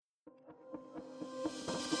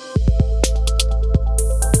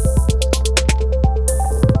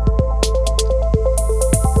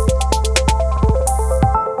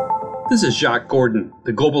This is Jacques Gordon,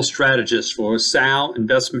 the global strategist for LaSalle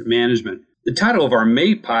Investment Management. The title of our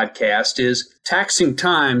May podcast is Taxing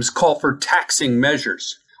Times Call for Taxing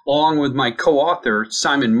Measures, along with my co-author,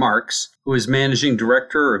 Simon Marks, who is Managing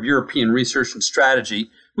Director of European Research and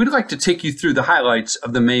Strategy. We'd like to take you through the highlights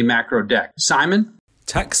of the May macro deck. Simon?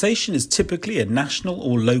 Taxation is typically a national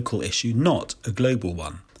or local issue, not a global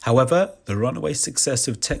one. However, the runaway success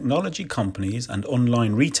of technology companies and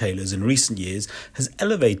online retailers in recent years has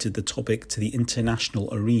elevated the topic to the international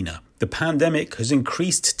arena. The pandemic has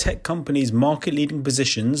increased tech companies' market-leading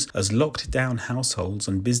positions as locked-down households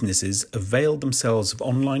and businesses availed themselves of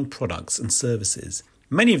online products and services.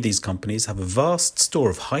 Many of these companies have a vast store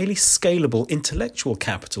of highly scalable intellectual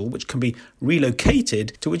capital which can be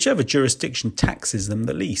relocated to whichever jurisdiction taxes them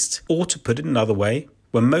the least. Or to put it another way,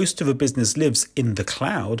 when most of a business lives in the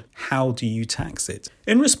cloud, how do you tax it?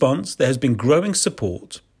 In response, there has been growing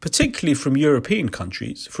support, particularly from European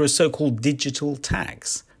countries, for a so-called digital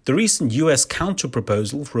tax. The recent US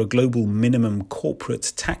counter-proposal for a global minimum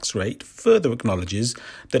corporate tax rate further acknowledges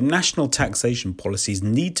that national taxation policies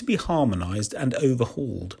need to be harmonized and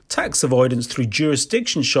overhauled. Tax avoidance through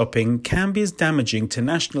jurisdiction shopping can be as damaging to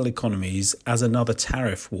national economies as another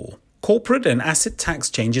tariff war. Corporate and asset tax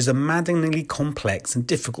changes are maddeningly complex and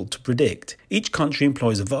difficult to predict. Each country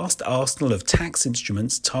employs a vast arsenal of tax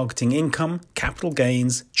instruments targeting income, capital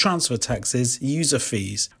gains, transfer taxes, user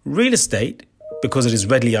fees. Real estate, because it is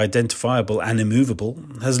readily identifiable and immovable,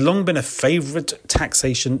 has long been a favourite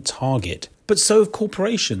taxation target. But so have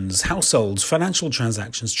corporations, households, financial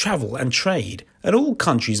transactions, travel and trade. And all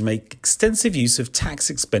countries make extensive use of tax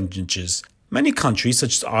expenditures. Many countries,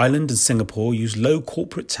 such as Ireland and Singapore, use low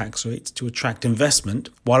corporate tax rates to attract investment,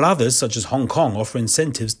 while others, such as Hong Kong, offer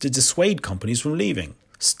incentives to dissuade companies from leaving.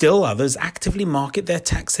 Still others actively market their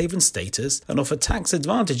tax haven status and offer tax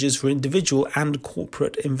advantages for individual and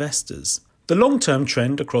corporate investors. The long-term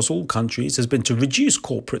trend across all countries has been to reduce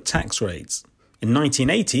corporate tax rates. In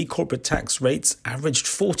 1980, corporate tax rates averaged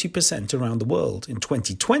 40% around the world. In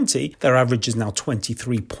 2020, their average is now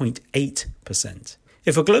 23.8%.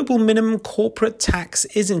 If a global minimum corporate tax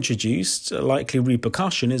is introduced, a likely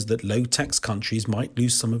repercussion is that low-tax countries might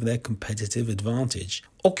lose some of their competitive advantage.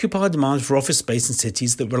 Occupier demand for office space in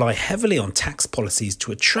cities that rely heavily on tax policies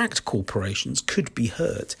to attract corporations could be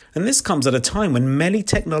hurt. And this comes at a time when many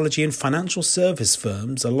technology and financial service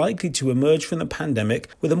firms are likely to emerge from the pandemic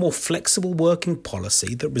with a more flexible working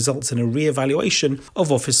policy that results in a re-evaluation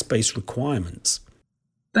of office space requirements.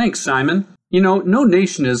 Thanks, Simon. No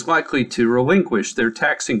nation is likely to relinquish their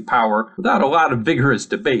taxing power without a lot of vigorous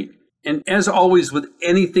debate. And as always with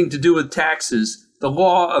anything to do with taxes, the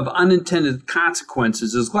law of unintended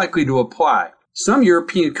consequences is likely to apply. Some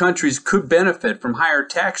European countries could benefit from higher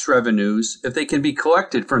tax revenues if they can be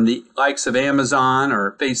collected from the likes of Amazon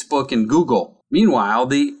or Facebook and Google. Meanwhile,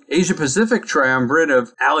 the Asia-Pacific triumvirate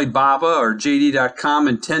of Alibaba or JD.com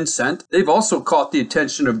and Tencent, they've also caught the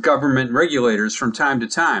attention of government regulators from time to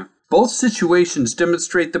time. Both situations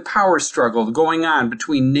demonstrate the power struggle going on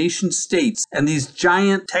between nation-states and these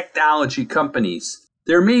giant technology companies.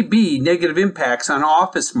 There may be negative impacts on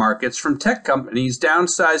office markets from tech companies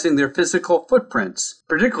downsizing their physical footprints,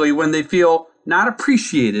 particularly when they feel not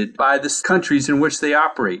appreciated by the countries in which they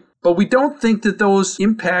operate. But we don't think that those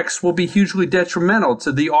impacts will be hugely detrimental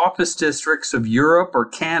to the office districts of Europe or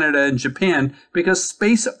Canada and Japan because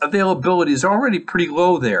space availability is already pretty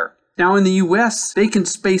low there. Now in the US, vacant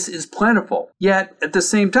space is plentiful. Yet, at the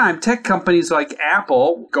same time, tech companies like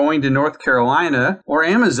Apple going to North Carolina or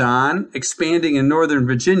Amazon expanding in Northern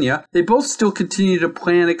Virginia, they both still continue to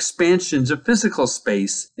plan expansions of physical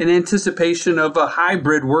space in anticipation of a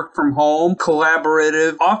hybrid work from home,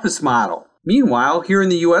 collaborative office model. Meanwhile, here in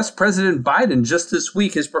the U.S., President Biden just this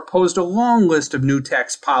week has proposed a long list of new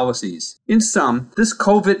tax policies. In sum, this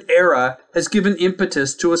COVID era has given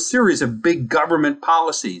impetus to a series of big government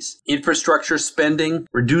policies. Infrastructure spending,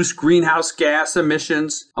 reduced greenhouse gas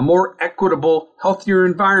emissions, a more equitable, healthier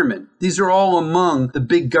environment. These are all among the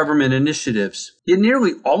big government initiatives. Yet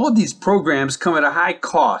nearly all of these programs come at a high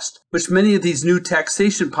cost, which many of these new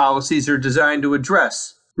taxation policies are designed to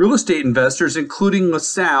address. Real estate investors, including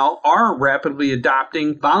LaSalle, are rapidly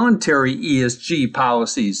adopting voluntary ESG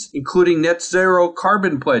policies, including net zero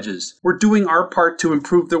carbon pledges. We're doing our part to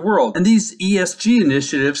improve the world, and these ESG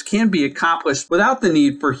initiatives can be accomplished without the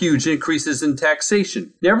need for huge increases in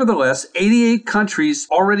taxation. Nevertheless, 88 countries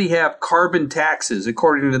already have carbon taxes,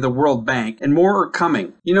 according to the World Bank, and more are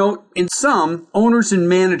coming. In sum, owners and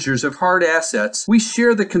managers of hard assets, we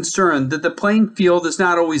share the concern that the playing field is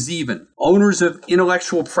not always even. Owners of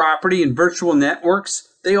intellectual property and virtual networks,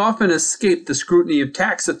 they often escape the scrutiny of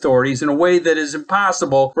tax authorities in a way that is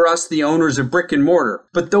impossible for us, the owners of brick and mortar.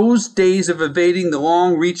 But those days of evading the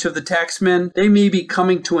long reach of the taxmen, they may be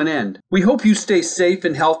coming to an end. We hope you stay safe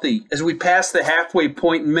and healthy as we pass the halfway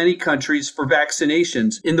point in many countries for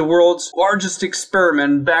vaccinations in the world's largest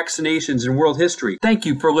experiment in vaccinations in world history. Thank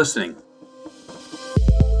you for listening.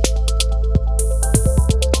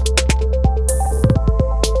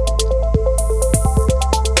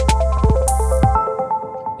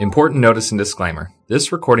 Important notice and disclaimer.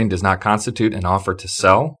 This recording does not constitute an offer to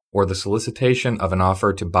sell or the solicitation of an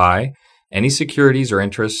offer to buy any securities or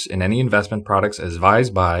interests in any investment products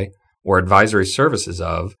advised by or advisory services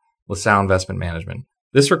of LaSalle Investment Management.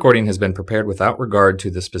 This recording has been prepared without regard to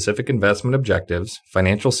the specific investment objectives,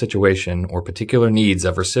 financial situation, or particular needs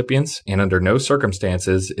of recipients, and under no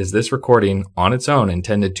circumstances is this recording on its own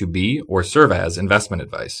intended to be or serve as investment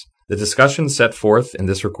advice. The discussions set forth in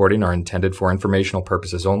this recording are intended for informational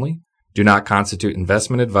purposes only, do not constitute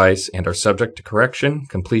investment advice, and are subject to correction,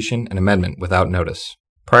 completion, and amendment without notice.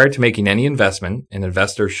 Prior to making any investment, an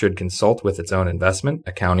investor should consult with its own investment,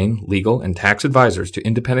 accounting, legal, and tax advisors to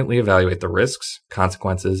independently evaluate the risks,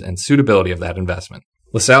 consequences, and suitability of that investment.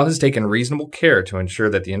 LaSalle has taken reasonable care to ensure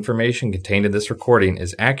that the information contained in this recording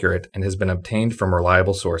is accurate and has been obtained from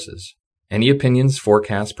reliable sources. Any opinions,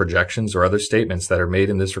 forecasts, projections, or other statements that are made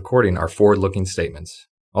in this recording are forward-looking statements.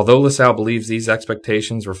 Although LaSalle believes these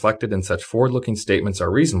expectations reflected in such forward-looking statements are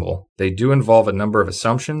reasonable, they do involve a number of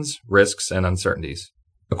assumptions, risks, and uncertainties.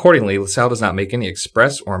 Accordingly, LaSalle does not make any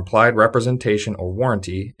express or implied representation or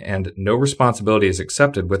warranty, and no responsibility is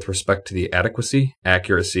accepted with respect to the adequacy,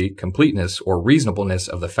 accuracy, completeness, or reasonableness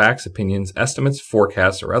of the facts, opinions, estimates,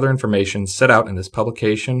 forecasts, or other information set out in this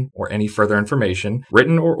publication or any further information,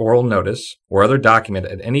 written or oral notice, or other document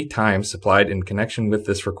at any time supplied in connection with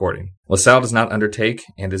this recording. LaSalle does not undertake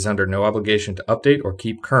and is under no obligation to update or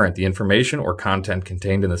keep current the information or content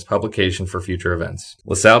contained in this publication for future events.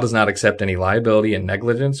 LaSalle does not accept any liability and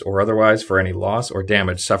negligence or otherwise for any loss or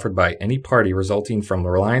damage suffered by any party resulting from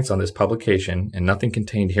reliance on this publication, and nothing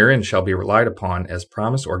contained herein shall be relied upon as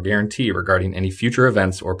promise or guarantee regarding any future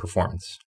events or performance.